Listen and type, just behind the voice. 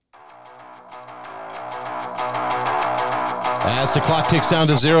As the clock ticks down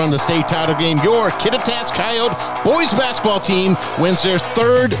to 0 in the state title game, your Kittitas Coyote boys basketball team wins their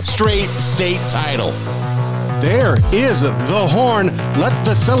third straight state title. There is the horn. Let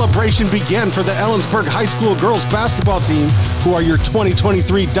the celebration begin for the Ellensburg High School girls basketball team, who are your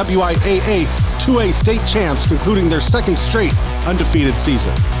 2023 WIAA 2A state champs, concluding their second straight undefeated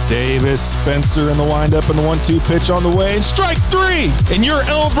season. Davis, Spencer in the windup and the 1-2 pitch on the way. And strike three! And your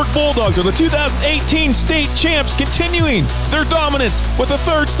Ellensburg Bulldogs are the 2018 state champs, continuing their dominance with the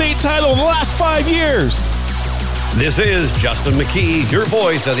third state title in the last 5 years. This is Justin McKee, your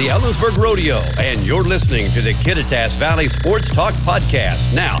voice of the Ellensburg Rodeo, and you're listening to the Kittitas Valley Sports Talk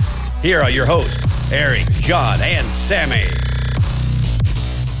Podcast. Now, here are your hosts, Eric, John, and Sammy.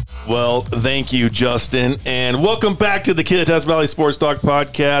 Well, thank you, Justin, and welcome back to the Kittitas Valley Sports Talk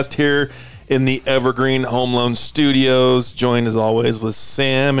Podcast here in the Evergreen Home Loan Studios, joined as always with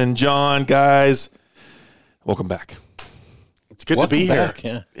Sam and John. Guys, welcome back. It's good to be back,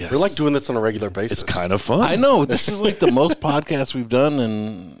 here. yeah. Yes. We're like doing this on a regular basis. It's kind of fun. I know. This is like the most podcasts we've done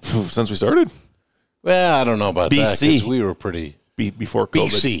in... Since we started? Well, I don't know about that, BC. because we were pretty... Before COVID.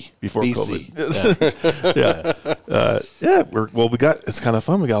 BC. Before BC. COVID. Yeah. It's kind of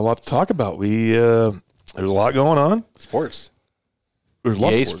fun. We got a lot to talk about. There's a lot going on. Sports. There's a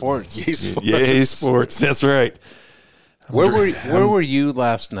lot Yay of sports. Yay sports. Yay sports. That's right. Where were you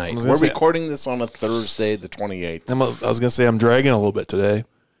last night? gonna We're say- recording this on a Thursday, the 28th. I was going to say I'm dragging a little bit today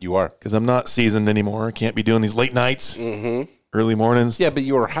You are? because I'm not seasoned anymore. I can't be doing these late nights, early mornings. Yeah, but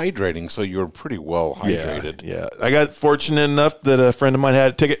you were hydrating, so you were pretty well hydrated. Yeah. I got fortunate enough that a friend of mine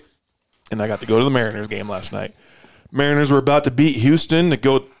had a ticket, and I got to go to the Mariners game last night. Mariners were about to beat Houston to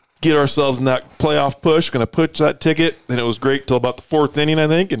go get ourselves in that playoff push. Going to push that ticket, and it was great till about the fourth inning, I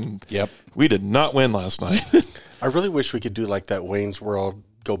think. And Yep. we did not win last night. I really wish we could do like that Wayne's World,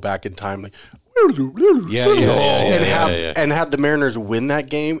 go back in time, like, and have the Mariners win that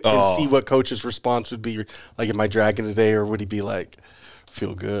game and see what coach's response would be. Like, am I dragging today, or would he be like,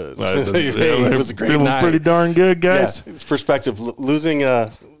 feel good? It was a great Feeling night. pretty darn good, guys. Yeah, it's perspective. Losing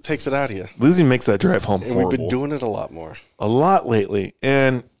takes it out of you. Losing makes that drive home And horrible. we've been doing it a lot more. A lot lately,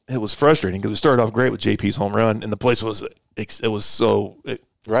 and it was frustrating because we started off great with JP's home run, and the place was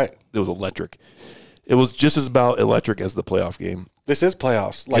Right. It was electric. It was just as about electric as the playoff game. This is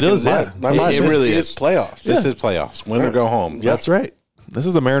playoffs. Like It is, in yeah. my mind, It this really is is. playoffs. This is playoffs. Win or go home. That's right. This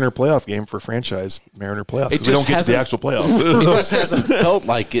is a Mariner playoff game for franchise Mariner playoffs. It We don't just get to the hasn't- actual It playoffs. just hasn't felt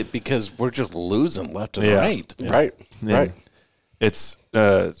like it because we're just losing left and Yeah. right. Right. Yeah. Right. It's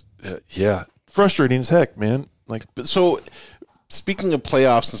frustrating as heck, man. Like, So, speaking of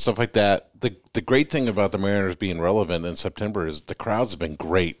playoffs and stuff like that, the great thing about the Mariners being relevant in September is the crowds have been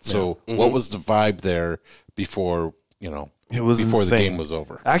great. So, what was the vibe there before it was before the insane. game was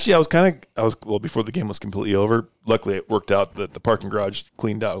over? Actually, before the game was completely over. Luckily, it worked out that the parking garage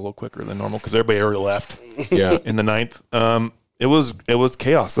cleaned out a little quicker than normal because everybody already left. Yeah. In the ninth, it was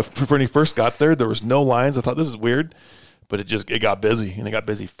chaos. When he first got there was no lines. I thought this is weird, but it got busy, and it got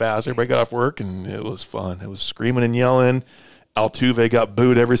busy fast. Everybody got off work, and it was fun. It was screaming and yelling. Altuve got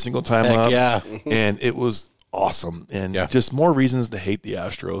booed every single time Heck up. yeah. And it was awesome, and Yeah. just more reasons to hate the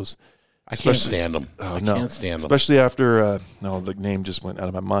Astros. I can't stand them. I No, can't stand them. especially after the name just went out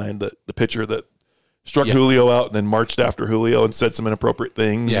of my mind. The pitcher that struck Yeah. Julio out and then marched after Julio and said some inappropriate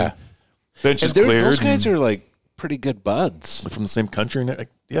things. Yeah. and benches And they're- cleared. those guys and are like pretty good buds. from the same country. And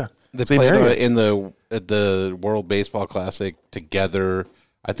yeah, They same played area. in the World Baseball Classic together.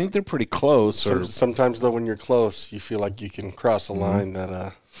 I think they're pretty close. Sometimes though, when you're close, you feel like you can cross a line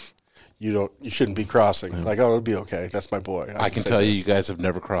that you shouldn't be crossing. Like, oh, it'll be okay. That's my boy. I can say tell you, this. you guys have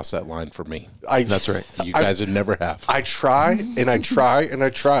never crossed that line for me. That's right. You guys have never have. I try and I try and I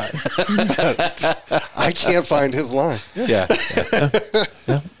try, but I can't find his line. Yeah.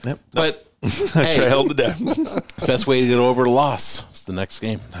 Yep. But I hey, held to death. best way to get over a loss is the next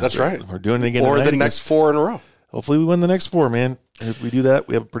game. That's right. We're doing it again Or tonight the next against- 4 in a row. Hopefully, we win the next 4, man. If we do that,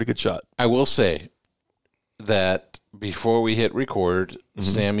 we have a pretty good shot. I will say that before we hit record,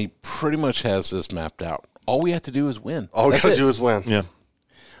 Sammy pretty much has this mapped out. All we have to do is win. All we That's got to it. do is win. Yeah.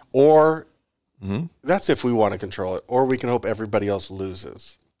 Or that's if we want to control it. Or we can hope everybody else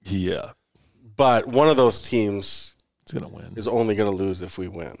loses. Yeah. But one of those teams It's gonna win. is only going to lose if we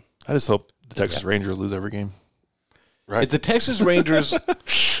win. I just hope the Texas Rangers lose every game. Right? If the Texas Rangers,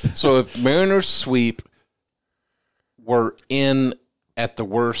 so if Mariners sweep, we're in at the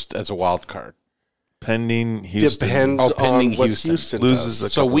worst as a wild card. Pending Houston Depends pending on what Houston. Houston loses does. a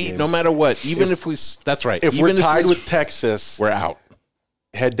So couple we, games. no matter what, even if we, that's right. If even we're tied we- with Texas we're out.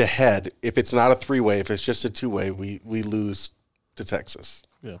 head to head, if it's not a 3-way, if it's just a 2-way, we lose to Texas.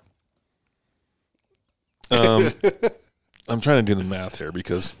 Yeah. I'm trying to do the math here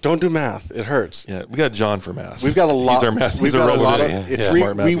because Don't do math. It hurts. yeah, we got John for math. We've got a lot. He's our math. We've He's a got a lot of. resident It's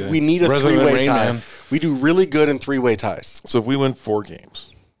smart math guy. we need a Resident three-way Rain tie. Man. We do really good in three-way ties. So if we win 4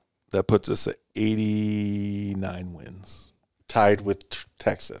 games, that puts us at 89 wins. Tied with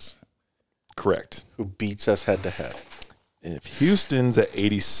Texas, Correct. who beats us head-to-head. And if Houston's at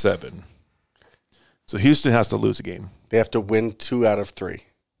 87, so Houston has to lose a game. They have to win 2 out of 3.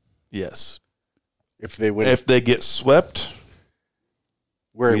 Yes. If they win, If they get swept,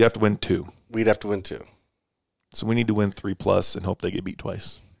 we'd we have to win 2. have to win 2. So we need to win 3+ and hope they get beat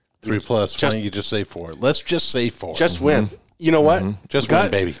twice. 3+. Why don't you just say 4? Let's just say 4. Just win. You know what? Just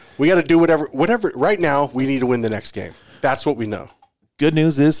win, baby. We got to do whatever. Right now, we need to win the next game. That's what we know. Good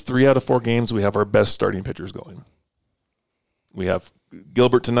news is 3 out of 4 games, we have our best starting pitchers going. We have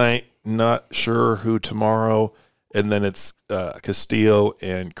Gilbert tonight, not sure who tomorrow, and then it's Castillo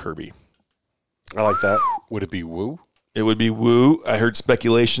and Kirby. I like that. Would it be Woo? It would be Woo. I heard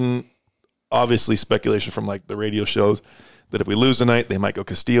speculation, obviously speculation from like the radio shows, that if we lose tonight, they might go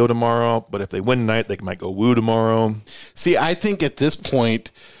Castillo tomorrow. But if they win tonight, they might go Woo tomorrow. See, I think at this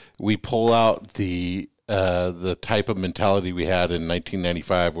point we pull out the type of mentality we had in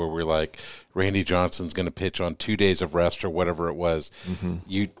 1995, where we're like, Randy Johnson's going to pitch on 2 days of rest or whatever it was. Mm-hmm.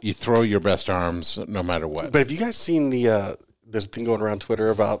 You throw your best arms no matter what. But have you guys seen the this thing going around Twitter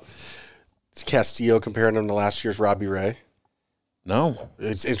about Castillo comparing him to last year's Robbie Ray? No.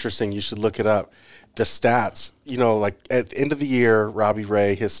 It's interesting. You should look it up. The stats, like at the end of the year, Robbie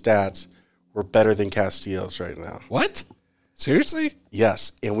Ray, his stats were better than Castillo's right now. What? Seriously?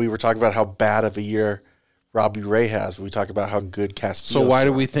 Yes. And we were talking about how bad of a year Robbie Ray has. We talk about how good Castillo. So why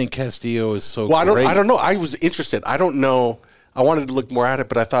do we think Castillo is so great? I don't know. I was interested. I don't know. I wanted to look more at it,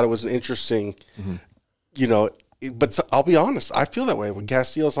 but I thought it was an interesting, but I'll be honest. I feel that way. When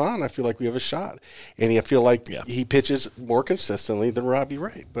Castillo's on, I feel like we have a shot. And I feel like he pitches more consistently than Robbie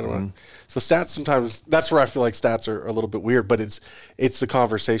Ray. But so stats sometimes, that's where I feel like stats are a little bit weird, but it's the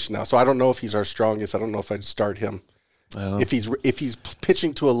conversation now. So I don't know if he's our strongest. I don't know if I'd start him. If he's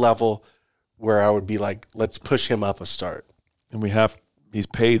pitching to a level where I would be like, let's push him up a start. And he's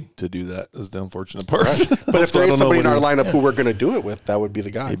paid to do that, is the unfortunate part. Right. But if there is somebody in our lineup who we're going to do it with, that would be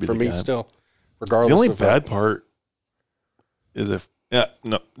the guy. For me, still, regardless. The only of bad part is it's a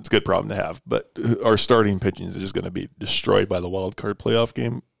good problem to have, but our starting pitching is just going to be destroyed by the wild card playoff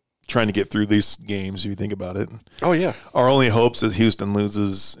game, trying to get through these games, if you think about it. Oh, yeah. Our only hopes is Houston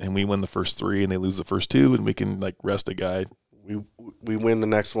loses and we win the first 3 and they lose the first 2 and we can rest a guy. We win the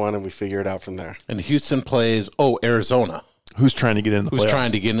next one and we figure it out from there. And Houston plays, Arizona. Who's trying to get in the playoffs? Who's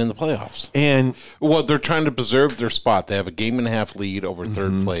trying to get in the playoffs. And they're trying to preserve their spot. They have a 1.5 lead over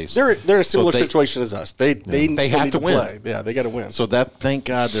third place. They're in a similar situation as us. They have to win. Play. Yeah, they got to win. So thank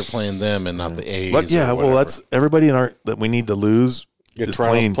God they're playing them and not the A's. But that's everybody that we need to lose is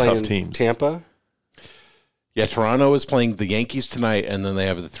playing tough teams. Tampa. Yeah, Toronto is playing the Yankees tonight, and then they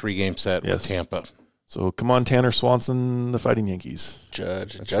have the 3-game set with Tampa. So come on, Tanner Swanson, the Fighting Yankees.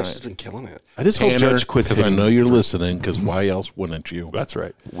 Judge has been killing it. I just hope Judge quits because I know you're listening. Because why else wouldn't you? That's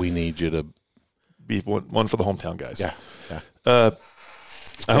right. We need you to be one for the hometown guys. Yeah.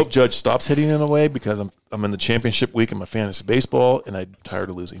 I hope Judge stops hitting in a way because I'm in the championship week in my fantasy baseball and I'm tired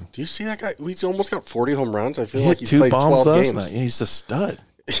of losing. Do you see that guy? He's almost got 40 home runs. I feel he like he's hit 2 played bombs 12 last games. night. He's a stud.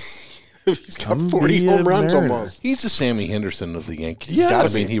 He's got 40 home runs almost. He's the Sammy Henderson of the Yankees.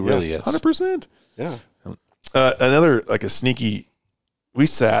 Yes. I mean, he really is. 100%. Yeah. Another a sneaky. We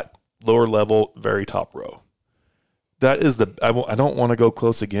sat lower level, very top row. That is I don't want to go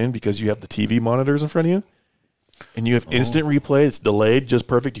close again because you have the TV monitors in front of you, and you have instant replay. It's delayed, just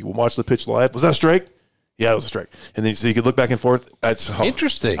perfect. You can watch the pitch live. Was that a strike? Yeah, it was a strike. And then so you could look back and forth. That's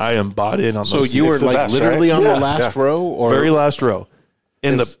interesting. I am bought in on. So those you were best, literally right? on the last row, or very last row,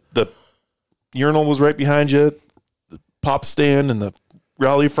 and the urinal was right behind you. The pop stand and the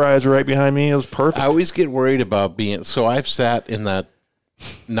rally fries were right behind me. It was perfect. I always get worried about being. So I've sat in that,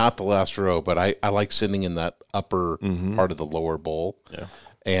 not the last row, but I like sitting in that upper part of the lower bowl. Yeah,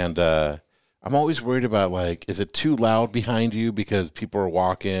 and I'm always worried about is it too loud behind you because people are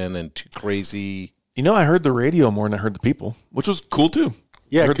walking and too crazy. I heard the radio more than I heard the people, which was cool too.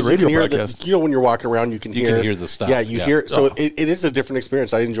 Yeah, I heard the radio radio broadcast. When you're walking around, you can hear the stuff. Yeah, you hear. So it is a different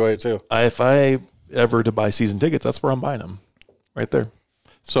experience. I enjoy it too. If I ever to buy season tickets, that's where I'm buying them, right there.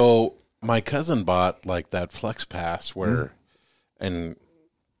 So my cousin bought that Flex Pass and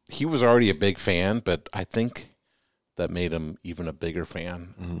he was already a big fan, but I think that made him even a bigger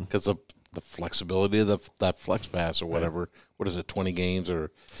fan because of the flexibility of that Flex Pass or whatever. Right. What is it, 20 games or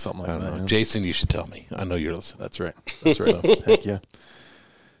something like that? Yeah. Jason, you should tell me. I know you're listening. That's right. That's right. Heck yeah.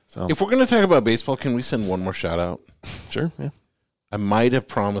 So if we're going to talk about baseball, can we send one more shout out? Sure, yeah. I might have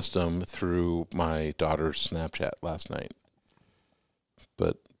promised them through my daughter's Snapchat last night.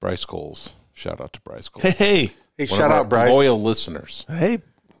 But Bryce Coles, shout out to Bryce Coles. Hey, One shout of our out, Bryce. loyal listeners. hey.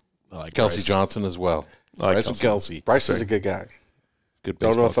 I like Kelsey Bryce. Johnson as well. I like Bryce and Kelsey. Bryce is a good guy. Good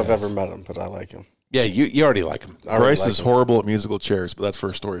Don't know if baseball I've guys. ever met him, but I like him. Yeah, you already like him. I already Bryce like is him. horrible at musical chairs, but that's for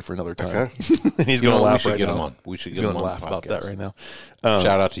a story for another time. Okay. And he's You know going to what? laugh We should right get now. him on. We should He's get him going to on laugh the about that podcast. right now.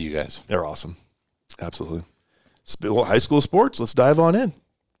 Shout out to you guys. They're awesome. Absolutely. Well, high school sports, let's dive on in.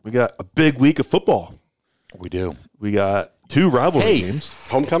 We got a big week of football. We do. We got 2 rivalry games.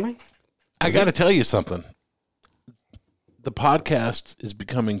 Homecoming? I got to tell you something. The podcast is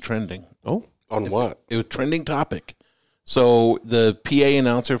becoming trending. Oh, On what? It was a trending topic. So the PA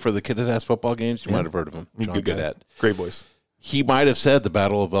announcer for the Kittitas football games, you might have heard of him. John good guy. Gadet. Great voice. He might have said the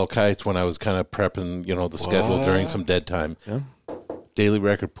Battle of El Kites when I was kind of prepping, the schedule during some dead time. Yeah. Daily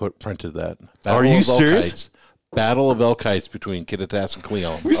Record printed that. Are you of El serious? Kites. Battle of El Kites between Kittitas and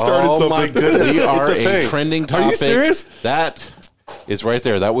Cleon. We started Oh, my something. goodness. We are It's a a thing. trending topic. Are you serious? That is right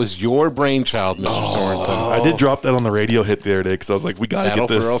there. That was your brainchild, Mr. Sorensen. I did drop that on the radio hit the other day because I was like, we got to Battle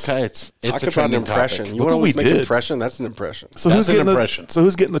get this. for El Kites. It's Talk a about an trending impression. topic. You want what we to make an did. impression? That's an impression. So That's who's an getting impression. So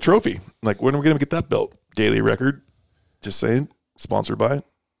who's getting the trophy? Like, when are we going to get that belt? Daily Record. Just saying. Sponsored by.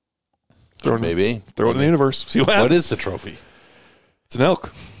 Throw it Maybe. in the universe. See what happens. What is the trophy? It's an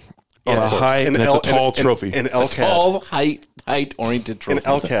elk on a high, and it's a tall trophy. An elk head. All height-oriented trophy. An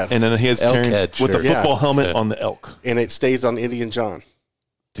elk head. And then he has Elk carrying head, with the sure. football Yeah. helmet on the elk. And it stays on Indian John.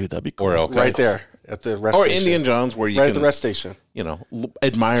 Dude, that'd be cool. Or El Kites. Right there at the rest Or station. Indian John's where you Right at can, the rest station.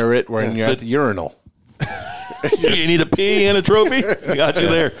 admire it when you're at the urinal. You need a pee and a trophy? Got you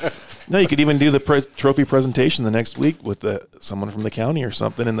there. No, you could even do the trophy presentation the next week with someone from the county or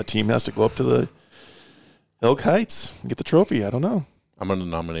something, and the team has to go up to the Elk Heights and get the trophy. I don't know. I'm going to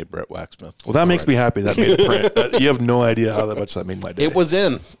nominate Brett Waxsmith. Well, that makes me happy. That made a print. You have no idea how much that made my day. It was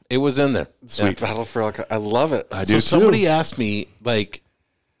in there. Sweet. Battle for elk. I love it. I So do somebody too. asked me,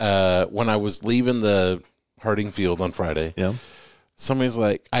 when I was leaving the Harding Field on Friday, Yeah. somebody's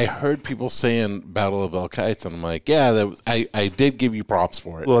like, I heard people saying Battle of El Kites, and I'm like, yeah, I did give you props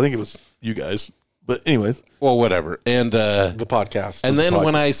for it. Well, I think it was you guys. But anyways. Well, whatever. And The podcast. and then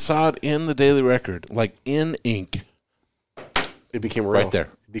when I saw it in the Daily Record, like in ink, it became real. right there,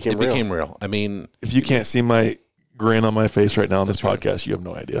 It became real. I mean, If you can't see my grin on my face right now on this podcast, you have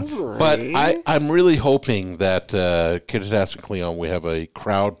no idea. but I'm really hoping that Kittitas and Cleon, we have a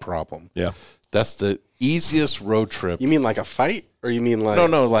crowd problem. Yeah. That's the easiest road trip. You mean like a fight? Or you mean like...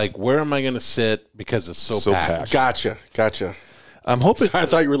 No, like where am I going to sit because it's so packed. Gotcha. I'm hoping. I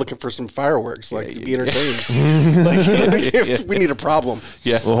thought you were looking for some fireworks, like to be entertained. Like, we need a problem.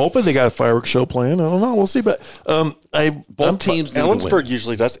 Yeah. Well, hopefully they got a fireworks show planned. I don't know. We'll see. But Both teams need to win. Ellensburg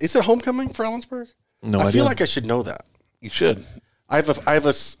usually does. Is it homecoming for Ellensburg? No I idea. feel like I should know that. You should. I have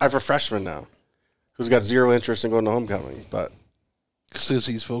a freshman now who's got zero interest in going to homecoming, but Because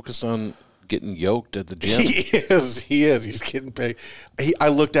he's focused on getting yoked at the gym. he is. He's getting paid. I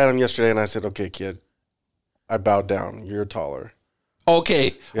looked at him yesterday and I said, "Okay, kid, I bowed down. You're taller."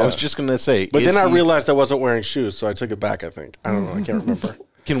 Okay. Yeah. I was just going to say. But is then I he- realized I wasn't wearing shoes, so I took it back. I think I don't know. I can't remember.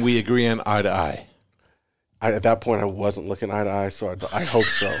 Can we agree on eye to eye? At that point, I wasn't looking eye to eye, so I hope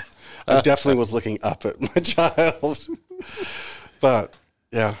so. I definitely was looking up at my child. But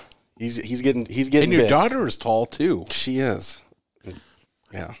yeah, he's getting And your big. daughter is tall too. She is.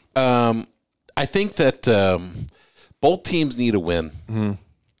 Yeah. I think that both teams need a win.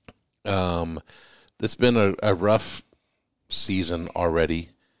 It's been a rough season already,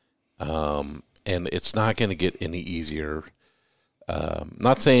 and it's not going to get any easier.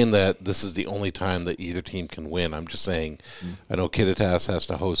 Not saying that this is the only time that either team can win. I'm just saying, I know Kittitas has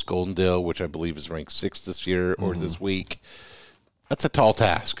to host Goldendale, which I believe is ranked 6th this year or this week. That's a tall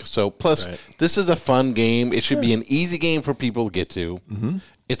task. So, plus, this is a fun game. It should be an easy game for people to get to.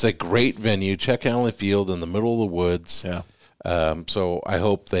 It's a great venue. Check Allen Field in the middle of the woods. Yeah. So I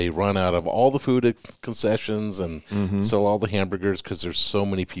hope they run out of all the food concessions and sell all the hamburgers because there's so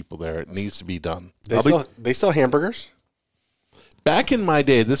many people there. It needs to be done. They sell hamburgers. Back in my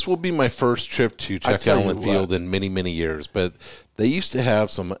day, this will be my first trip to Check tell you Allen Field in many, many years. But they used to have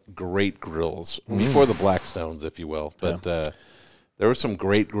some great grills before the Blackstones, if you will. But there was some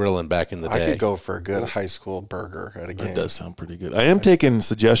great grilling back in the day. I could go for a good high school burger at a game. That does sound pretty good. I am taking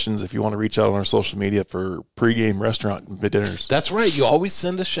suggestions if you want to reach out on our social media for pregame restaurant dinners. That's right. You always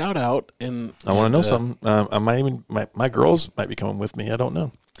send a shout out, and I want to know something. I might even my girls might be coming with me. I don't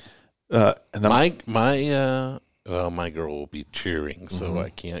know. And my girl will be cheering, so I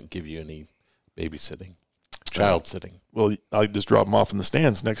can't give you any babysitting. child sitting. Well, I'll just drop them off in the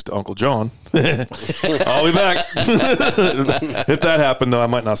stands next to Uncle John. I'll be back. If that happened, though, I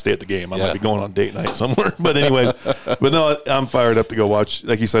might not stay at the game. I might be going on date night somewhere. But anyways, no, I'm fired up to go watch.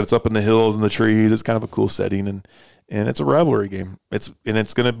 Like you said, it's up in the hills and the trees. It's kind of a cool setting, and it's a rivalry game. It's going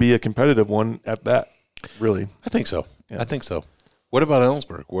to be a competitive one at that. Really, I think so. Yeah. I think so. What about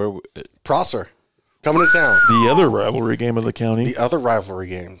Ellensburg? Where Prosser coming to town? The other rivalry game of the county. The other rivalry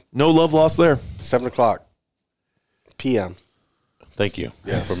game. No love lost there. 7:00 p.m. Thank you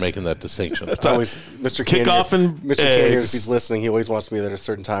for making that distinction. Always, Mr. Kickoff and Mr. Canyon, if he's listening, he always wants me there at a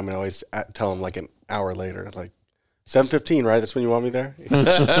certain time, and I always tell him like an hour later, like 7:15, right? That's when you want me there.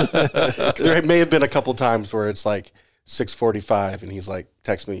 There may have been a couple times where it's like 6:45, and he's like,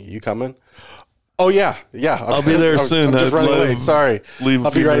 "Text me, you coming?" Oh yeah. I'll be there soon. I'm just running late. Sorry, I'll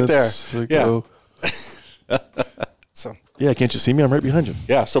be right there. Yeah. So yeah, can't you see me? I'm right behind you.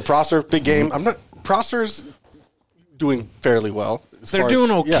 yeah. So Prosser, big game. Prosser's doing fairly well. They're doing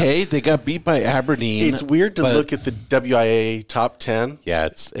okay. They got beat by Aberdeen. It's weird to look at the WIA top 10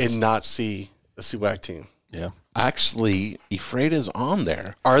 it's and not see a SUAC team. Yeah. actually Ephrata's on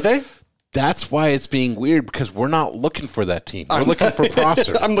there. Are they? That's why it's being weird, because we're not looking for that team. We're looking for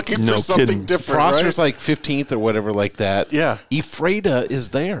Prosser. I'm looking for something different. Prosser's right? like 15th or whatever like that. Yeah. Ephrata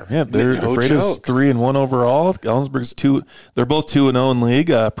is there. Yeah, Ephrata's 3-1 overall. Ellensburg's 2. They're both 2-0 in league.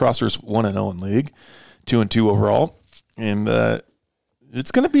 Prosser's 1-0 in league, 2-2 overall, and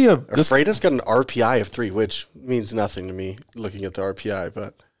it's going to be Ephrata's got an RPI of 3, which means nothing to me looking at the RPI,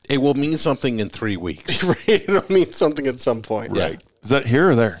 but it will mean something in 3 weeks. It'll mean something at some point. Right? Is that here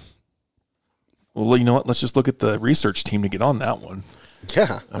or there? Well, you know what? Let's just look at the research team to get on that one.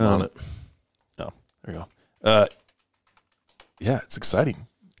 Yeah, I'm on it. Oh, there you go. Yeah, it's exciting.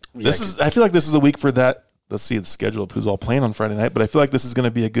 I feel like this is a week for that. Let's see the schedule of who's all playing on Friday night, but I feel like this is going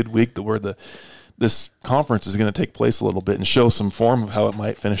to be a good week where this conference is going to take place a little bit and show some form of how it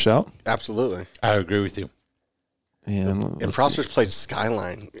might finish out. Absolutely. I agree with you. And Prosser's played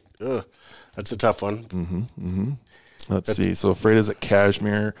Skyline. Ugh, that's a tough one. Let's see. So Ephrata's at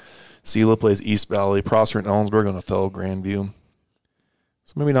Cashmere. Sela plays East Valley. Prosser and Ellensburg on Othello Grandview.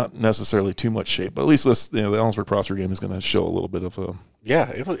 So maybe not necessarily too much shape, but at least the Ellensburg Prosser game is going to show a little bit of a.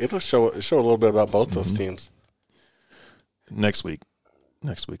 Yeah, it'll show a little bit about both those teams. Next week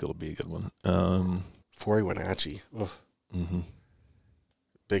it'll be a good one. Forey Wenatchee.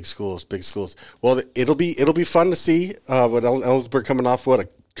 Big schools. Well, it'll be fun to see what Ellensburg coming off a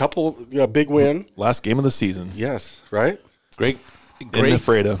couple big win. Last game of the season. Yes, right. Great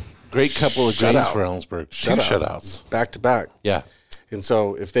Ephrata. Great couple of games for Ellensburg. Two shutouts. Back to back. Yeah. And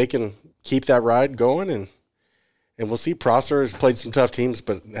so if they can keep that ride going, and we'll see, Prosser has played some tough teams,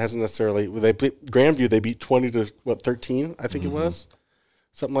 but hasn't necessarily. Grandview, they beat 20-13, I think it was.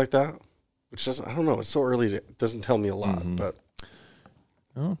 Something like that. Which doesn't, I don't know, it's so early, it doesn't tell me a lot. But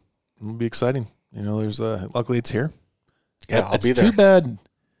it'll be exciting. There's luckily it's here. Yeah, I'll be there. It's too bad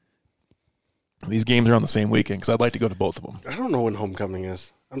these games are on the same weekend, because I'd like to go to both of them. I don't know when homecoming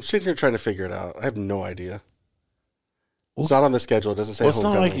is. I'm sitting here trying to figure it out. I have no idea. It's not on the schedule. It doesn't say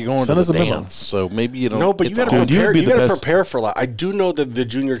homecoming. It's not like you're going to the dance, so maybe you don't. No, but you got to prepare. You got to prepare for a lot. I do know that the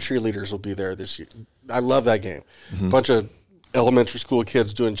junior cheerleaders will be there this year. I love that game. A bunch of elementary school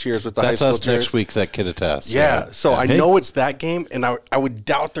kids doing cheers with the high school cheers. That's us next week, that Kid-a-Test. Yeah, so I know it's that game, and I would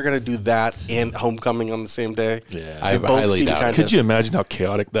doubt they're going to do that and homecoming on the same day. Yeah, I highly doubt. Could you imagine how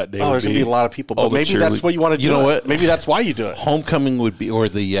chaotic that day would be? There's going to be a lot of people, but maybe that's what you want to do. You know what? Maybe that's why you do it. Homecoming would be, or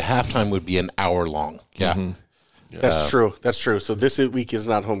the halftime would be an hour long. Yeah. That's true. That's true. So this week is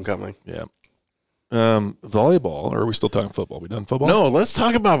not homecoming. Yeah. Volleyball, or are we still talking football? We done football? No, let's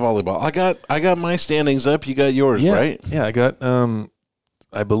talk about volleyball. I got my standings up. You got yours, right? Yeah, I got.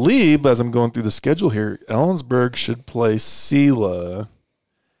 I believe, as I'm going through the schedule here, Ellensburg should play Sela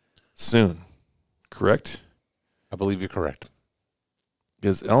soon. Correct? I believe you're correct.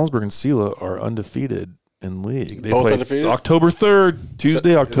 Because Ellensburg and Sela are undefeated in league. They Both play undefeated? October 3rd,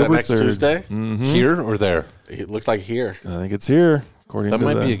 Tuesday, October 3rd. Next Tuesday? Here or there? It looked like here. I think it's here. According That to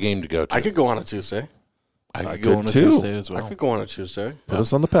might be a game to go to. I could go on a Tuesday. I could go go on a too. Tuesday as well. I could go on a Tuesday. Put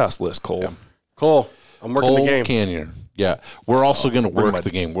us on the pass list, Cole. Yeah. Cole, I'm working the game. Canyon. Yeah. We're also going to work the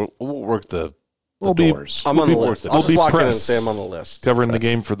game. We'll work the doors. I'm on the list. I'll just walk in and press say I'm on the list. covering the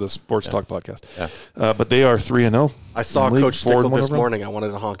game for the Sports Talk podcast. Yeah. But they are 3-0. I saw Coach Stickle this morning. I wanted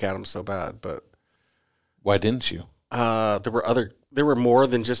to honk at him so bad, but why didn't you? There were more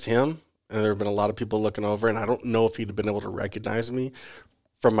than just him, and there have been a lot of people looking over, and I don't know if he'd have been able to recognize me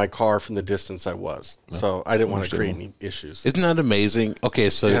from my car from the distance I was. So I didn't want to create any issues. Isn't that amazing? Okay,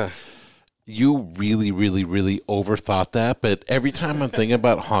 so you really, really, really overthought that, but every time I'm thinking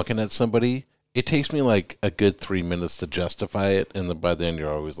about honking at somebody, it takes me like a good 3 minutes to justify it, and then by then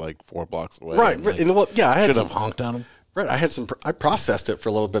you're always like 4 blocks away. Right. And, like, And, well, yeah, I should have honked on him. Right, I processed it for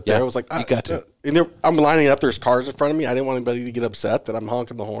a little bit there. Yeah, I was like, you got to. And I'm lining up. There's cars in front of me. I didn't want anybody to get upset that I'm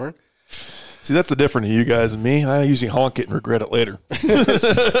honking the horn. See, that's the difference of you guys and me. I usually honk it and regret it later.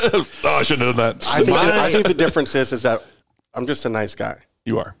 Oh, I shouldn't have done that. I think the difference is that I'm just a nice guy.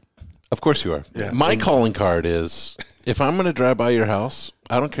 You are. Of course you are. Yeah. My calling card is, if I'm going to drive by your house,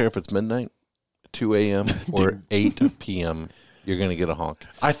 I don't care if it's midnight, 2 a.m., or 8 p.m., you're going to get a honk.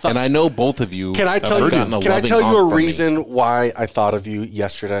 And I know both of you. Can I tell you a reason why I thought of you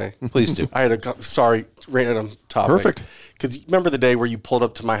yesterday? Please do. I had a random topic. Perfect. Because you remember the day where you pulled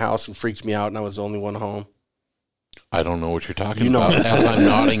up to my house and freaked me out, and I was the only one home. I don't know what you're talking about. As I'm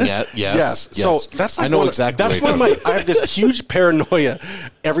nodding at yes. So that's like I know exactly. That's one of my. I have this huge paranoia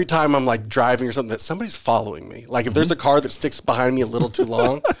every time I'm like driving or something that somebody's following me. Like if there's a car that sticks behind me a little too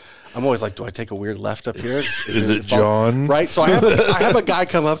long, I'm always like, do I take a weird left up here? Is it John? Right. So I have a guy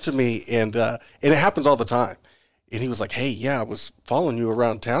come up to me and it happens all the time. And he was like, hey, yeah, I was following you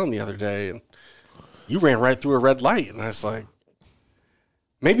around town the other day and you ran right through a red light. And I was like,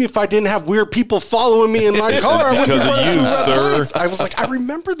 maybe if I didn't have weird people following me in my car, I wouldn't because of you, sir. lights. I was like, I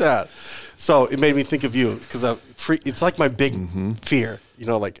remember that. So it made me think of you because it's like my big fear. You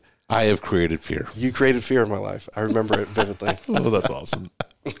know, like I have created fear. You created fear in my life. I remember it vividly. Oh, that's awesome.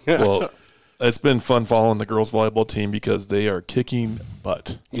 Well, it's been fun following the girls volleyball team because they are kicking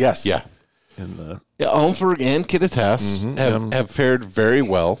butt. Yes. Yeah. Ellensburg and Kittitas have fared very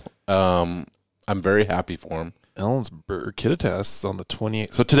well. I'm very happy for them. Ellensburg, Kittitas on the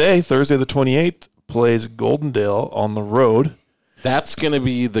 28th. So today, Thursday the 28th, plays Goldendale on the road. That's going to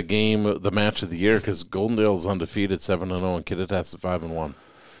be the game, the match of the year, because Goldendale is undefeated 7-0 and Kittitas is 5-1.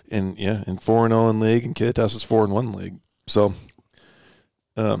 And 4-0 in league, and Kittitas is 4-1 in league. So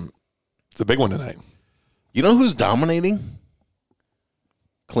it's a big one tonight. You know who's dominating?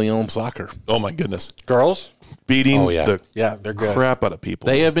 Cleveland soccer. Oh my goodness, girls beating they're good. Crap out of people.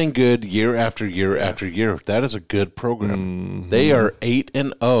 They have been good year after year after year. That is a good program. They are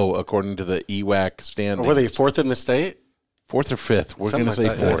 8-0 according to the EWAC standings. Were they fourth in the state? Fourth or fifth? We're going to say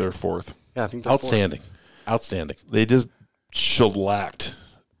like fourth. They're fourth. Yeah, I think that's outstanding. Outstanding. They just shellacked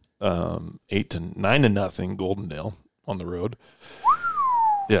 8-9 Goldendale on the road.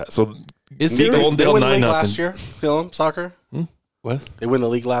 Yeah, so is they there win the league last year? Film soccer. What? They win the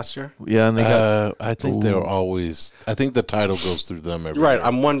league last year? Yeah, and they got. I think they're always. I think the title goes through them every right. year.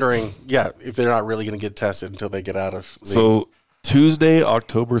 I'm wondering, if they're not really going to get tested until they get out of league. So Tuesday,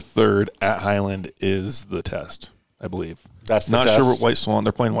 October 3rd at Highland is the test, I believe. That's the not test. sure what White Swan.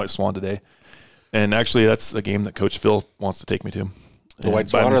 They're playing White Swan today, and actually, that's a game that Coach Phil wants to take me to. The White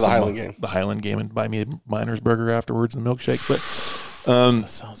Swan or the Highland game? The Highland game, and buy me a Miner's burger afterwards and a milkshake. But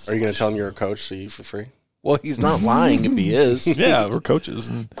are you going to tell him you're a coach so you eat for free? Well, he's not lying if he is. Yeah, we're coaches.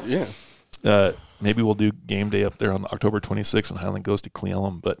 And, yeah. Maybe we'll do game day up there on October 26th when Highland goes to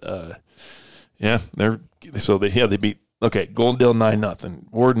Cleveland. But, they beat, Goldendale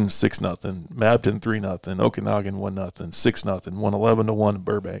 9-0, Warden 6-0, Mabton 3-0, Okanagan 1-0, 6-0, won 11-1 in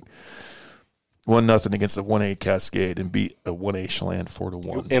Burbank. 1-0 against a 1A Cascade and beat a 1A Chelan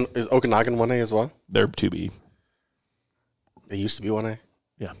 4-1. And is Okanagan 1A as well? They're 2B. They used to be 1A?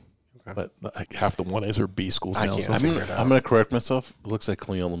 Yeah. But like half the 1As are B schools now. I'm going to correct myself. It looks like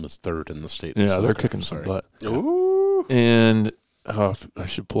Cleveland is third in the state. Yeah, they're kicking some butt. Ooh. And I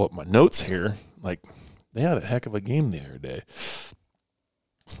should pull up my notes here. Like, they had a heck of a game the other day.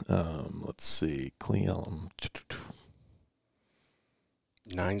 Let's see. Cleveland.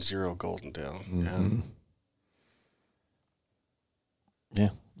 9-0 Goldendale. Mm-hmm. Yeah.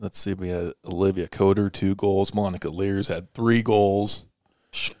 Let's see. We had Olivia Coder, 2 goals. Monica Lears had 3 goals.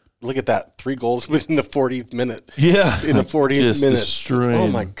 Look at that. 3 goals within the 40th minute. Yeah. In the 40th minute. Destroying. Oh,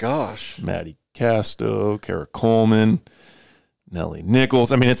 my gosh. Maddie Casto, Kara Coleman, Nellie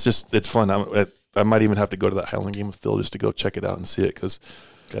Nichols. I mean, it's fun. I might even have to go to that Highland game with Phil just to go check it out and see it because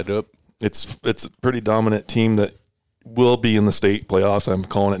it's a pretty dominant team that will be in the state playoffs. I'm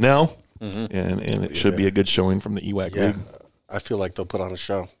calling it now, and it should be a good showing from the EWAC league. I feel like they'll put on a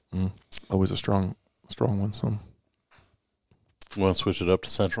show. Always a strong one. So. You want to switch it up to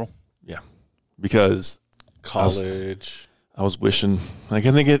Central? Yeah, because college. I was wishing, I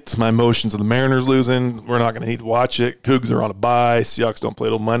think it's my emotions of the Mariners losing. We're not going to need to watch it. Cougs are on a bye. Seahawks don't play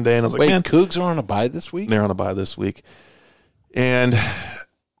till Monday. And I was like, man, Cougs are on a bye this week? They're on a bye this week. And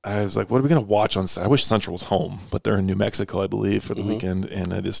I was like, what are we going to watch on Saturday? I wish Central was home, but they're in New Mexico, I believe, for the weekend.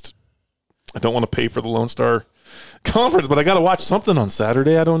 And I don't want to pay for the Lone Star Conference, but I got to watch something on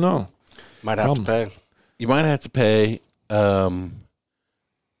Saturday. I don't know. Might have to pay. You might have to pay.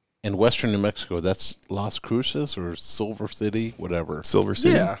 in Western New Mexico, that's Las Cruces or Silver City, whatever. Silver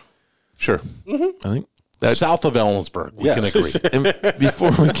City. Yeah. Sure. I think That's south of Ellensburg. We can agree. And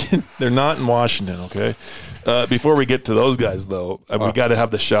before we get, they're not in Washington, okay? Before we get to those guys, though, we got to have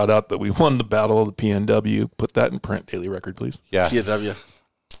the shout out that we won the Battle of the PNW. Put that in print, Daily Record, please. Yeah. PNW.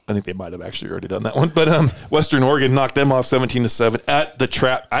 I think they might have actually already done that one, but Western Oregon knocked them off 17-7 at the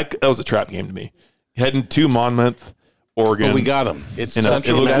trap. That was a trap game to me. Heading to Monmouth, Oregon. But we got them. It's it tough.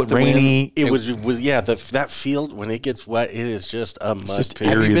 looked rainy. It was that field when it gets wet, it is just a mud just pit.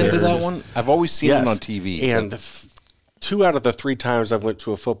 Have you been there. to that one? I've always seen it on TV. And 2 out of the 3 times I went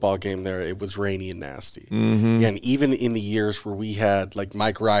to a football game there, it was rainy and nasty. Mm-hmm. And even in the years where we had like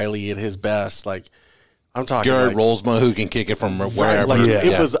Mike Riley at his best, like I'm talking Garrett like, Rolsma, who can kick it from wherever. like Yeah.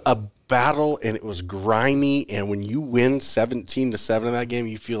 it was a battle and it was grimy. And when you win 17-7 in that game,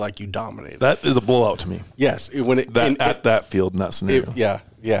 you feel like you dominated. That is a blowout to me. Yes, That field in that scenario.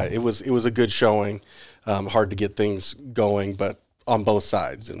 It was a good showing. Hard to get things going, but on both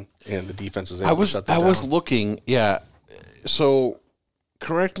sides, and the defense was able to shut that down. I was looking, yeah. So,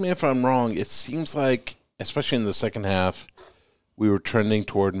 correct me if I'm wrong. It seems like, especially in the second half, we were trending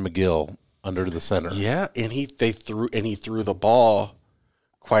toward McGill under the center. Yeah, and he threw the ball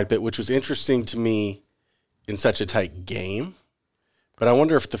quite a bit, which was interesting to me in such a tight game. But I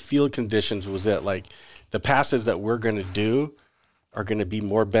wonder if the field conditions was that like the passes that we're going to do are going to be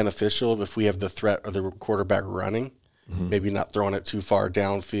more beneficial if we have the threat of the quarterback running, maybe not throwing it too far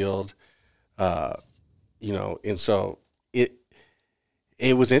downfield, and so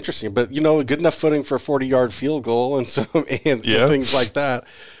it was interesting, but good enough footing for a 40-yard field goal and things like that.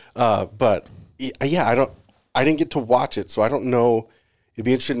 But yeah, I didn't get to watch it, so I don't know. It'd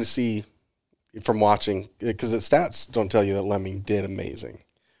be interesting to see from watching, because the stats don't tell you that Lemming did amazing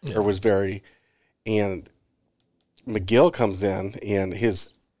or was very, and McGill comes in and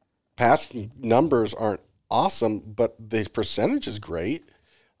his pass numbers aren't awesome, but the percentage is great.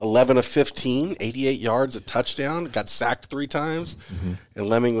 11 of 15, 88 yards, a touchdown, got sacked 3 times, and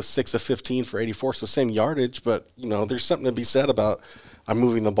Lemming was 6 of 15 for 84, so same yardage, but there's something to be said about I'm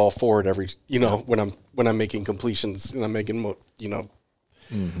moving the ball forward every, when I'm making completions and I'm making, what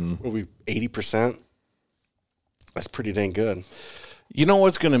we 80%. That's pretty dang good. You know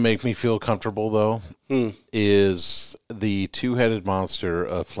what's going to make me feel comfortable, though, is the two-headed monster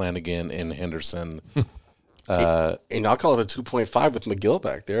of Flanagan and Henderson. And I'll call it a 2.5 with McGill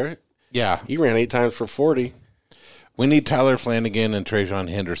back there. Yeah. He ran 8 times for 40. We need Tyler Flanagan and Trajan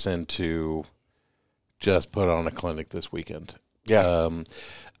Henderson to just put on a clinic this weekend. Yeah.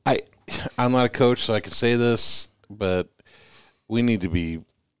 I'm not a coach, so I can say this, but we need to be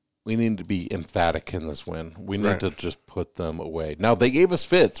emphatic in this win. We need to just put them away. Now, they gave us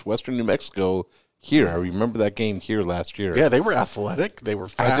fits. Western New Mexico here. I remember that game here last year. Yeah, they were athletic. They were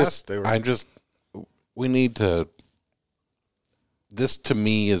fast. We need to. This to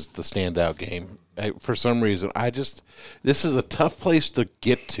me is the standout game. For some reason, this is a tough place to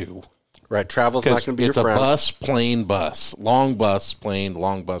get to. Right, travel's not going to be your friend. It's a plane bus, long bus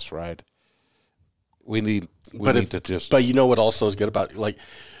ride. We need to just. But you know what also is good about, like,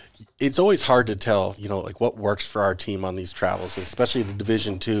 it's always hard to tell, like what works for our team on these travels, especially the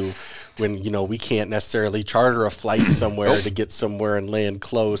Division II, when, we can't necessarily charter a flight somewhere to get somewhere and land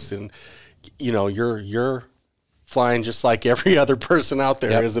close. And, you're flying just like every other person out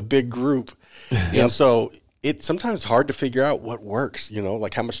there as a big group. And so it's sometimes hard to figure out what works,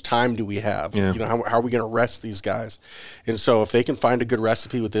 like how much time do we have? Yeah. How are we going to rest these guys? And so if they can find a good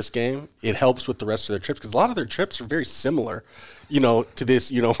recipe with this game, it helps with the rest of their trips, because a lot of their trips are very similar, to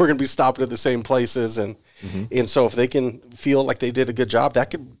this. We're going to be stopping at the same places. And so if they can feel like they did a good job,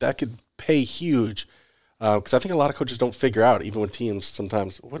 that could pay huge. Because I think a lot of coaches don't figure out, even with teams,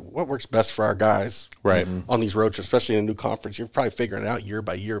 sometimes what works best for our guys on these road trips, especially in a new conference. You're probably figuring it out year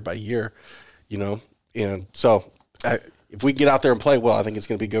by year by year, And so if we get out there and play well, I think it's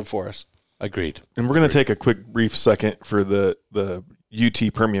going to be good for us. Agreed. And we're going to take a quick, brief second for the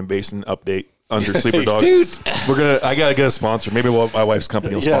UT Permian Basin update under Sleeper Dogs. I got to get a sponsor. Maybe my wife's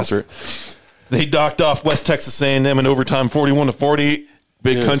company will sponsor it. They docked off West Texas A&M in overtime, 41-40.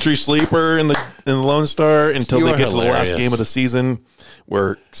 Big country sleeper in the Lone Star until they get to the last game of the season,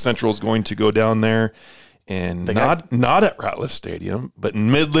 where Central's going to go down there, and not at Ratliff Stadium, but in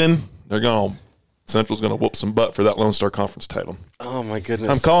Midland. Central's going to whoop some butt for that Lone Star Conference title. Oh my goodness!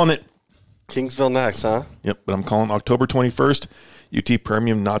 I'm calling it Kingsville next, huh? Yep, but I'm calling October 21st. UT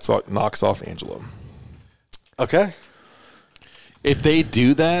Permian knocks off Angelo. Okay. If they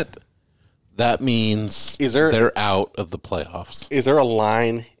do that, that means they're out of the playoffs. Is there a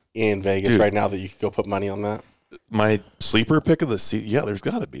line in Vegas right now that you could go put money on that? my sleeper pick of the season, yeah, there's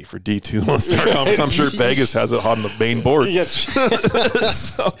got to be for D2 Lone Star Conference. I'm sure Vegas has it on the main board. Yes.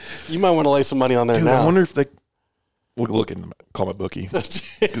 So, You might want to lay some money on there dude, now. I wonder if they we'll look and call my bookie.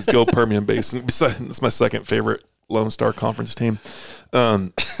 Because go Permian Basin. It's my second favorite Lone Star Conference team.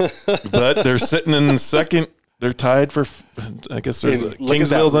 But they're sitting in second. They're tied for, I guess there's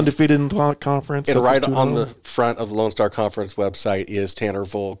Kingsville's undefeated in the conference. And right on the front of the Lone Star Conference website is Tanner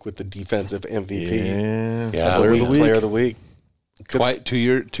Volk with the defensive MVP. Yeah. Player of the week. Quite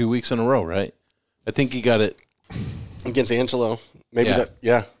 2 weeks in a row, right? I think he got it Against Angelo. Maybe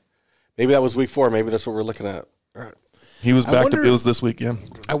that was week 4. Maybe that's what we're looking at. All right. He was back to Bills this week, yeah.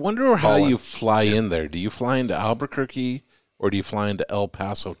 I wonder how you fly in there. Do you fly into Albuquerque or do you fly into El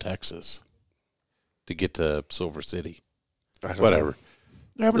Paso, Texas to get to Silver City? Whatever.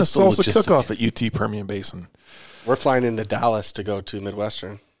 They're having a salsa cook-off at UT Permian Basin. We're flying into Dallas to go to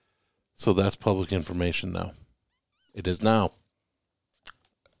Midwestern. So that's public information now. It is now.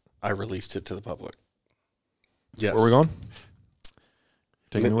 I released it to the public. Yes. Where are we going?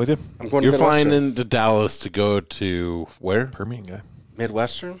 Taking me with you? I'm going You're to flying into Dallas to go to where? Permian guy.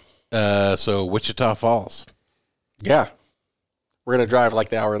 Midwestern? So Wichita Falls. Yeah. We're going to drive like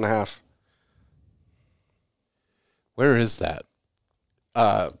the hour and a half. Where is that?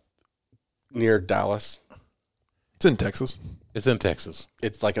 Near Dallas. It's in Texas. It's in Texas.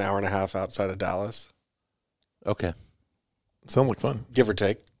 It's like an hour and a half outside of Dallas. Okay. Sounds like fun. Give or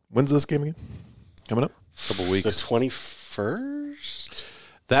take. When's this game again? Coming up? Couple weeks. The 21st?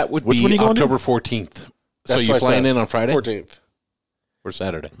 That would Which one be are you going to? October 14th. So That's you what I flying said. in on Friday 14th. or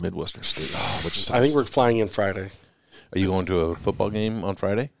Saturday? Midwestern State. I think we're flying in Friday. Are you going to a football game on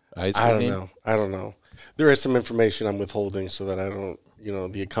Friday? I don't know. There is some information I'm withholding so that I don't,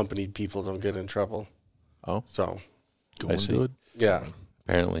 the accompanied people don't get in trouble. Oh. So, I see. yeah.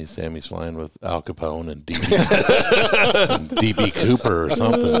 Apparently, Sammy's flying with Al Capone and DB, and DB Cooper or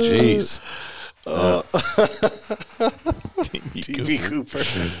something. Jeez. DB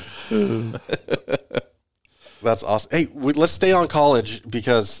Cooper. That's awesome. Hey, let's stay on college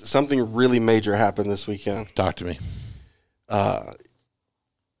because something really major happened this weekend. Talk to me.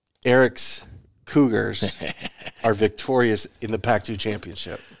 Eric's Cougars are victorious in the Pac-2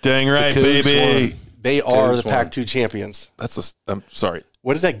 championship. Dang right, Cougs baby. won. They are Cougs the Pac-2 champions. I'm sorry.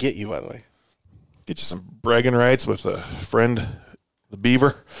 What does that get you, by the way? Get you some bragging rights with a friend, the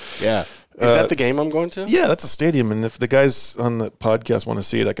Beaver. Yeah. Is that the game I'm going to? Yeah, that's a stadium. And if the guys on the podcast want to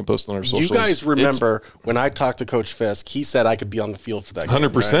see it, I can post it on our socials. You guys remember when I talked to Coach Fisk, he said I could be on the field for that game.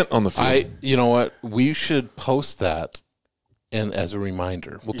 100% right? on the field. You know what? We should post that and as a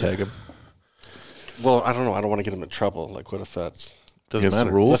reminder. We'll tag him. Well, I don't know. I don't want to get him in trouble. Like, what if that's... Doesn't Against the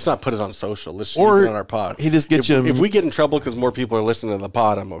matter. rules. Let's not put it on social. Let's just Or put it on our pod. he just gets you... If we get in trouble because more people are listening to the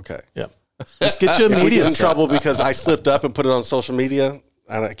pod, I'm okay. Yeah. Just get you a If we media get in trouble because I slipped up and put it on social media,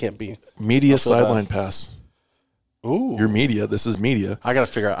 I can't be. media feel bad. sideline pass. Ooh. Your media. This is media. I got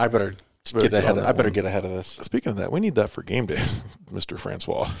to figure out. I better get ahead. I better get ahead of this. Speaking of that, we need that for game days, Mr.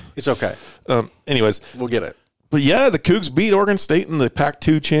 Francois. It's okay. Anyways, We'll get it. but yeah, the Cougs beat Oregon State in the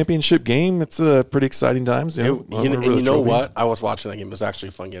Pac-2 championship game. It's pretty exciting times. You know what? I was watching that game. It was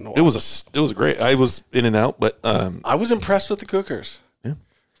actually fun getting to watch. It was great. I was in and out, but I was impressed with the Cougars. Yeah.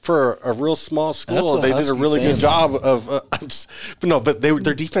 For a real small school, That's a they did a Husky really good saying. job of. But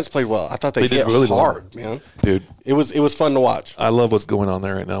their defense played well. I thought they did hit really well. hard, man. dude, It was fun to watch. I love what's going on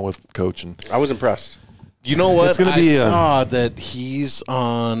there right now with Coach and I was impressed. You know what? It's gonna be, I saw that he's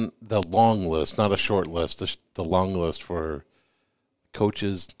on the long list, not a short list, the long list for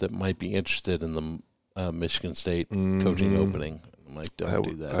coaches that might be interested in the Michigan State coaching opening. I'm like, don't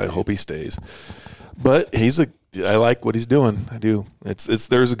do that. I hope he stays. But I like what he's doing. I do.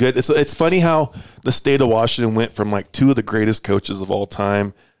 It's funny how the state of Washington went from like two of the greatest coaches of all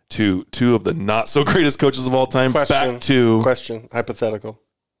time to two of the not so greatest coaches of all time Question, hypothetical.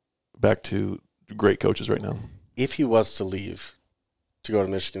 back to great coaches right now. If he was to leave to go to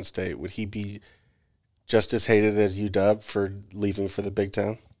Michigan State, would he be just as hated as UW for leaving for the Big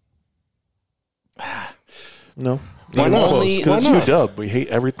Ten? No. Why Even not? close, Why 'cause not? it's UW. We hate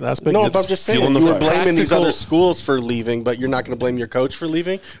every aspect. No, It's but I'm just saying, fueling the you were fire. blaming these Practical- other schools for leaving, but you're not going to blame your coach for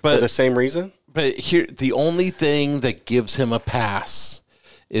leaving for But- the same reason? But here, the only thing that gives him a pass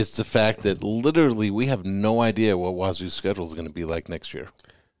is the fact that literally we have no idea what Wazoo's schedule is going to be like next year,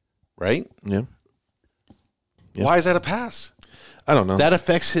 right? Yeah. Yeah. Why is that a pass? I don't know. That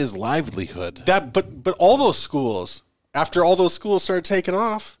affects his livelihood. But all those schools, after all those schools started taking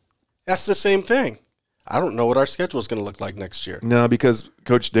off, that's the same thing. I don't know what our schedule is going to look like next year. No, because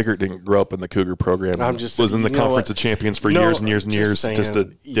Coach Dickert didn't grow up in the Cougar program. I'm just was in the you know Conference what? of Champions for No, years and years and I'm years just just to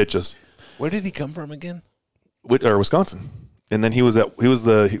saying. ditch us. Where did he come from again? Wisconsin. And then he's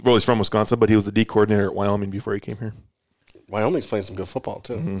from Wisconsin, but he was the D coordinator at Wyoming before he came here. Wyoming's playing some good football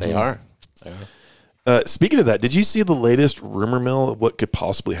too. Mm-hmm. They are. Speaking of that, did you see the latest rumor mill of what could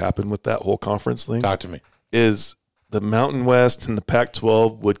possibly happen with that whole conference thing? Talk to me. Is the Mountain West and the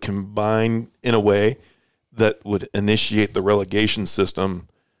Pac-12 would combine in a way that would initiate the relegation system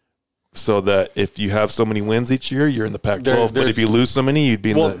so that if you have so many wins each year, you're in the Pac-12. But if you lose so many, you'd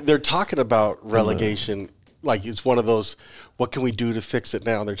be in the... They're talking about relegation. Like, it's one of those, what can we do to fix it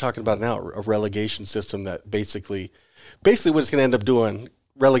now? And they're talking about now a relegation system that basically what it's going to end up doing,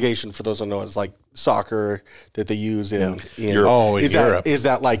 relegation, for those who know, is like soccer that they use in Europe. Oh, in Europe. Is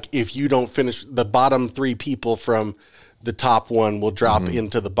that like, if you don't finish, the bottom 3 people from the top one will drop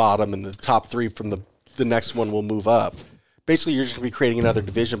into the bottom, and the top 3 from the next one will move up. Basically, you're just going to be creating another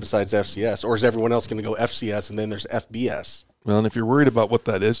division besides FCS, or is everyone else going to go FCS and then there's FBS? Well, and if you're worried about what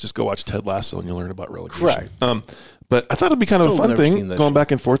that is, just go watch Ted Lasso and you'll learn about relegation. Correct. But I thought it'd be kind of a fun thing going back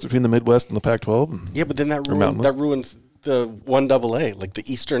and forth between the Midwest and the Pac-12. Yeah, but then that ruins the 1AA, like the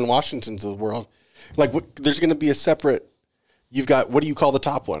Eastern Washingtons of the world. Like, there's going to be a separate. You've got, what do you call the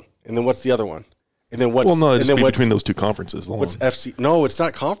top one, and then what's the other one, and then what's? Well, no, it's between those two conferences. What's FC? No, it's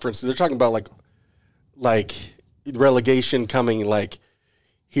not conference. They're talking about like relegation coming. Like,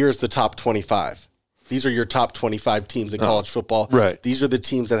 here's the top 25. These are your top 25 teams in college football. Right. These are the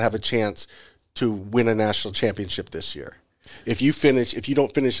teams that have a chance to win a national championship this year. If you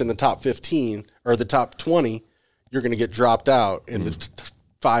don't finish in the top 15 or the top 20, you're going to get dropped out, and the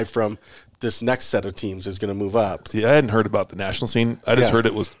 5 from this next set of teams is going to move up. See, I hadn't heard about the national scene. I just heard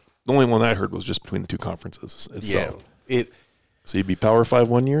it was the only one I heard was just between the two conferences itself. Yeah. So you'd be Power 5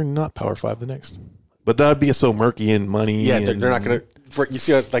 one year and not Power 5 the next. But that would be so murky in money. Yeah, they're not going to. You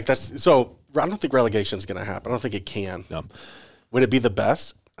see, like that's so. I don't think relegation is going to happen. I don't think it can. No. Would it be the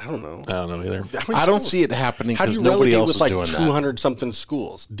best? I don't know. I don't know either. I don't see it happening because nobody else is doing that. How do you relegate with like 200 something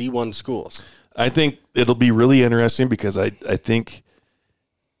schools, D1 schools? I think it'll be really interesting because I think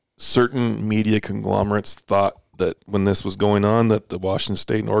certain media conglomerates thought that when this was going on that the Washington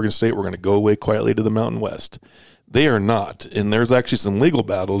State and Oregon State were going to go away quietly to the Mountain West. They are not. And there's actually some legal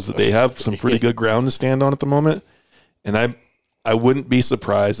battles that they have some pretty good ground to stand on at the moment. And I wouldn't be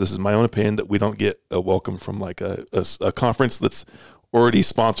surprised, this is my own opinion, that we don't get a welcome from like a conference that's already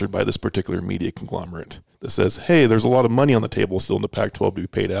sponsored by this particular media conglomerate that says, hey, there's a lot of money on the table still in the Pac-12 to be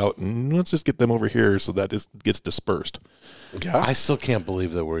paid out, and let's just get them over here so that it gets dispersed. Yeah. I still can't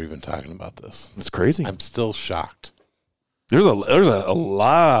believe that we're even talking about this. It's crazy. I'm still shocked. There's a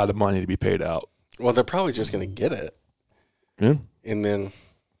lot of money to be paid out. Well, they're probably just going to get it. Yeah. And then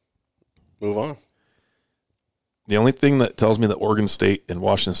move on. The only thing that tells me that Oregon State and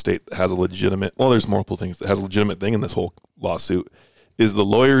Washington State has a legitimate, well, there's multiple things that has a legitimate thing in this whole lawsuit, is the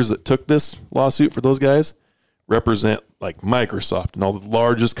lawyers that took this lawsuit for those guys represent like Microsoft and all the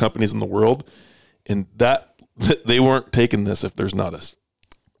largest companies in the world. And that they weren't taking this if there's not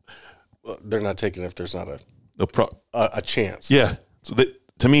they're not taking it if there's not a chance. Yeah. So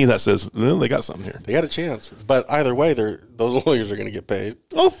to me, that says, well, they got something here. They got a chance. But either way, those lawyers are going to get paid.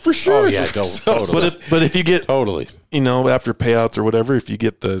 Oh, for sure. Oh, yeah, totally. But if you get, totally, after payouts or whatever, if you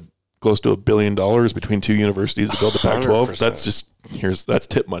get the close to $1 billion between two universities to build the Pac-12, that's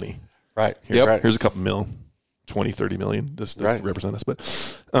tip money. Right. Here's a couple mil, 20, 30 million just to represent us. But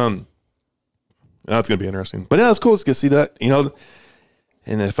that's going to be interesting. But yeah, it's cool to see that,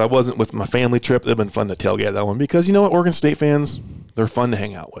 and if I wasn't with my family trip, it'd been fun to tailgate that one because you know what, Oregon State fans, they're fun to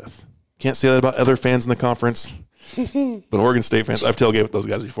hang out with. Can't say that about other fans in the conference, but Oregon State fans, I've tailgated with those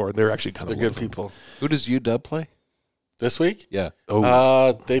guys before. They're actually kind of good people. Who does UW play this week? Yeah.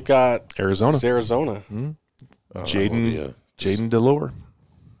 They've got Arizona. It's Arizona. Jaden Delora.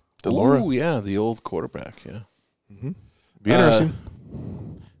 Oh yeah, the old quarterback. Yeah. Mm-hmm. Be interesting.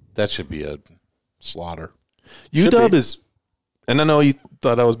 That should be a slaughter. UW is. And I know you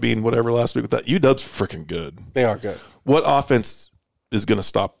thought I was being whatever last week with that. UW's freaking good. They are good. What offense is going to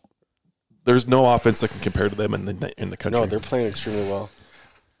stop? There's no offense that can compare to them in the country. No, they're playing extremely well.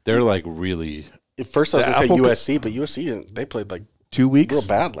 They're like really. At first, I was going to say USC, but USC they played like 2 weeks. Real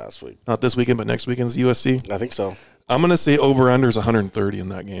bad last week. Not this weekend, but next weekend's USC. I think so. I'm going to say over/under is 130 in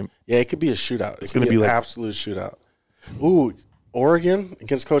that game. Yeah, it could be a shootout. It's going to be an like absolute shootout. Ooh, Oregon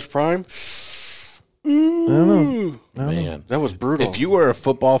against Coach Prime. I don't know. Man, that was brutal. If you were a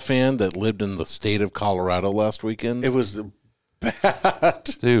football fan that lived in the state of Colorado last weekend, it was bad.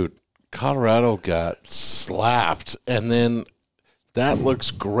 Dude, Colorado got slapped, and then that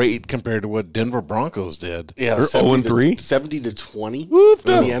looks great compared to what Denver Broncos did. Yeah, they're 0-3, 70-20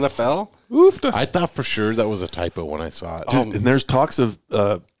 Oofta. in the NFL. Oofta. I thought for sure that was a typo when I saw it. Dude, and there's talks of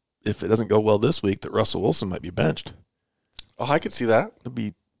if it doesn't go well this week, that Russell Wilson might be benched. Oh, I could see that. It'd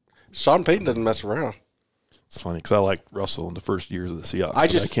be. Sean Payton doesn't mess around. It's funny because I liked Russell in the first years of the Seahawks. I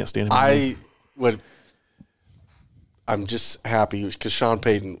can't stand him. I'm just happy because Sean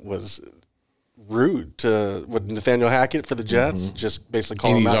Payton was rude to Nathaniel Hackett for the Jets, just basically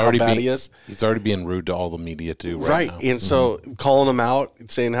calling him out how bad he is. He's already being rude to all the media too, right now. And so calling him out,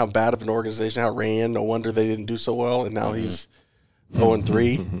 saying how bad of an organization, how it ran, no wonder they didn't do so well, and now he's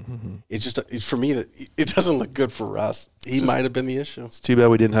 0-3. It's for me that it doesn't look good for Russ. He might have been the issue. It's too bad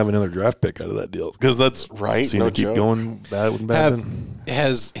we didn't have another draft pick out of that deal because that's right. Seemed to keep going bad and bad.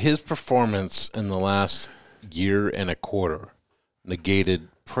 Has his performance in the last year and a quarter negated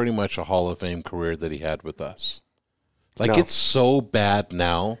pretty much a Hall of Fame career that he had with us? Like, it's so bad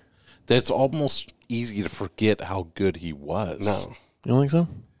now that it's almost easy to forget how good he was. No. You don't think so?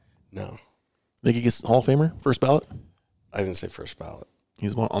 No. Think he gets Hall of Famer, first ballot? I didn't say first ballot.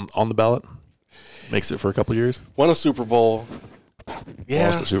 He's on the ballot? Makes it for a couple of years? Won a Super Bowl. Yeah.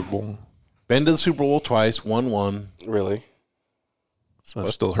 Lost the Super Bowl. Been to the Super Bowl twice, won one. Really? So it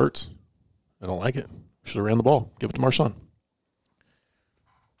still hurts. I don't like it. Should have ran the ball. Give it to Marshawn.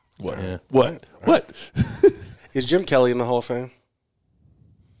 What? Yeah. What? What? Is Jim Kelly in the Hall of Fame?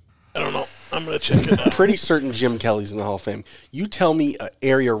 I don't know. I'm going to check it out. Pretty certain Jim Kelly's in the Hall of Fame. You tell me an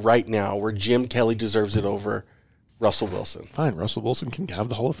area right now where Jim Kelly deserves it over Russell Wilson. Fine. Russell Wilson can have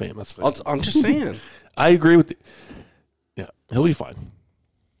the Hall of Fame. That's fine. I'm just saying. I agree with you. Yeah, he'll be fine.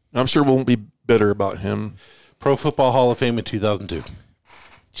 I'm sure we won't be bitter about him. Pro Football Hall of Fame in 2002.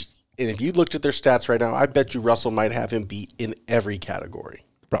 And if you looked at their stats right now, I bet you Russell might have him beat in every category.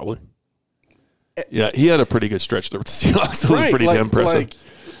 Probably. Yeah, he had a pretty good stretch there with the Seahawks. That was pretty damn impressive.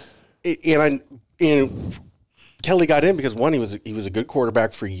 And Kelly got in because, one, he was a good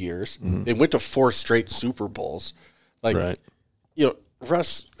quarterback for years. Mm-hmm. They went to 4 straight Super Bowls. Right.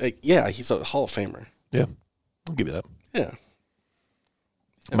 Russ, he's a Hall of Famer. Yeah, I'll give you that. Yeah.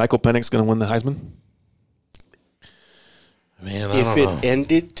 Michael Penix's going to win the Heisman? Man, if it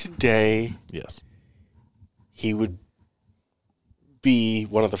ended today, yes, he would be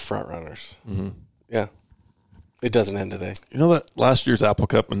one of the front runners. Mm-hmm. Yeah. It doesn't end today. You know that last year's Apple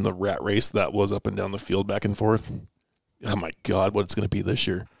Cup and the rat race that was up and down the field back and forth? Oh, my God, what it's going to be this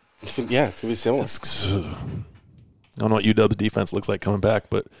year. It's going to be similar. I don't know what UW's defense looks like coming back,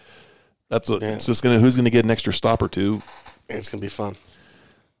 but it's just who's going to get an extra stop or two. It's going to be fun.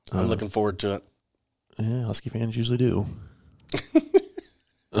 I'm looking forward to it. Yeah, Husky fans usually do.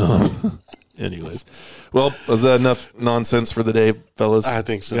 Anyways. Well, is that enough nonsense for the day, fellas? I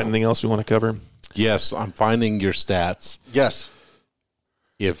think so. Got anything else you want to cover? Yes, I'm finding your stats. Yes.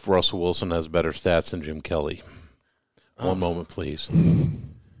 If Russell Wilson has better stats than Jim Kelly. One moment, please.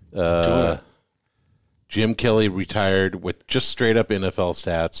 Jim Kelly retired with just straight up NFL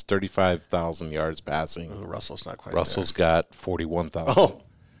stats, 35,000 yards passing. Russell's not quite Russell's got 41,000.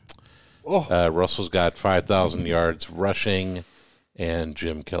 Russell's got 5,000 yards rushing, and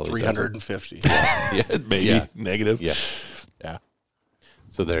Jim Kelly 350. Yeah, maybe. Yeah. Negative. Yeah.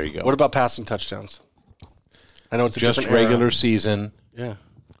 So there you go. What about passing touchdowns? I know it's a just different regular era. season? Yeah.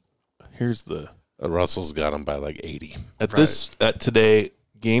 Here's the Russell's got him by like 80. At today,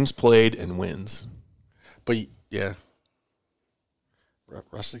 games played and wins. But yeah,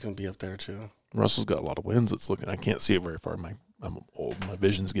 Russell's gonna be up there too. Russell's got a lot of wins. I can't see it very far. I'm old. My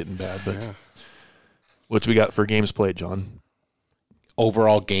vision's getting bad. But what do we got for games played, John?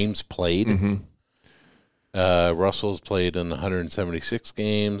 Overall games played. Mm-hmm. Russell's played in 176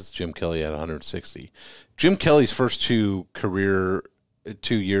 games. Jim Kelly had 160. Jim Kelly's first 2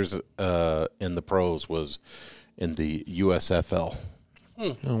 years in the pros was in the USFL.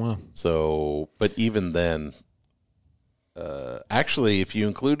 Oh, wow. So, but even then, actually, if you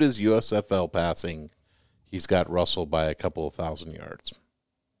include his USFL passing, he's got Russell by a couple of thousand yards.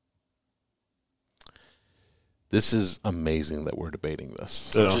 This is amazing that we're debating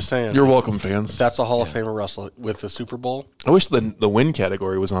this. I'm just saying. You're welcome, fans. That's a Hall of Famer Russell with the Super Bowl. I wish the win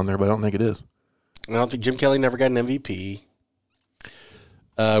category was on there, but I don't think it is. I don't think Jim Kelly never got an MVP.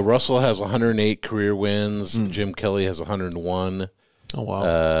 Russell has 108 career wins. Jim Kelly has 101. Oh,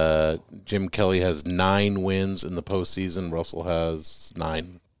 wow. Jim Kelly has 9 wins in the postseason. Russell has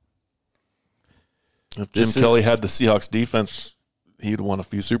 9. If Jim Kelly had the Seahawks defense, he'd won a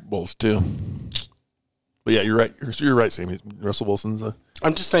few Super Bowls too. But yeah, you're right. You're right, Sam. Russell Wilson's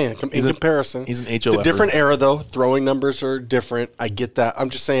I'm just saying, in comparison. He's an HO. It's a different era, though. Throwing numbers are different. I get that. I'm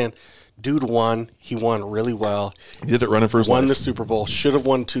just saying, dude won. He won really well. He did it running for his life. Won the Super Bowl. Should have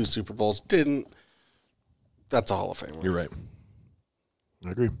won 2 Super Bowls. Didn't. That's a Hall of Famer. You're right. I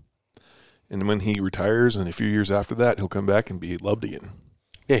agree. And when he retires and a few years after that, he'll come back and be loved again.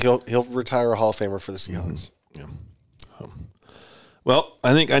 Yeah, he'll retire a Hall of Famer for the Seahawks. Yeah. Well,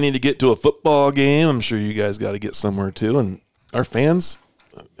 I think I need to get to a football game. I'm sure you guys got to get somewhere too. And our fans,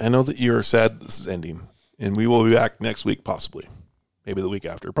 I know that you're sad this is ending, and we will be back next week, possibly, maybe the week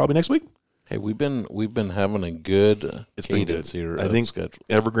after, probably next week. Hey, we've been having a good cadence here. I think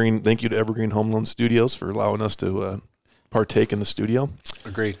Evergreen. Thank you to Evergreen Home Loan Studios for allowing us to partake in the studio.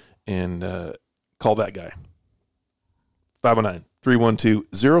 Agreed. And call that guy.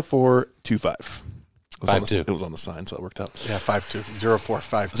 509-312-0425. It was on the sign, so it worked out. Yeah,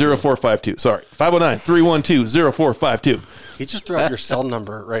 52-0452. 0452. Sorry. 509-312-0452. He just threw out your cell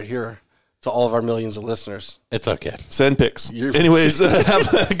number right here to all of our millions of listeners. It's okay. Send pics. Anyways,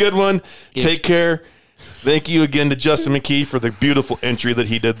 have a good one. Take care. Thank you again to Justin McKee for the beautiful entry that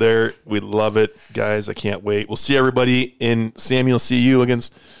he did there. We love it, guys. I can't wait. We'll see everybody in Samuel CU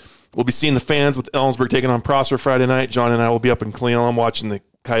against. We'll be seeing the fans with Ellensburg taking on Prosper Friday night. John and I will be up in Cleveland watching the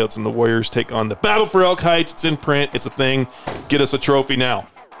Coyotes and the Warriors take on the Battle for Elk Heights. It's in print. It's a thing. Get us a trophy now.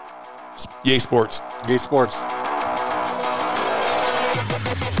 Yay Sports. Yay Sports.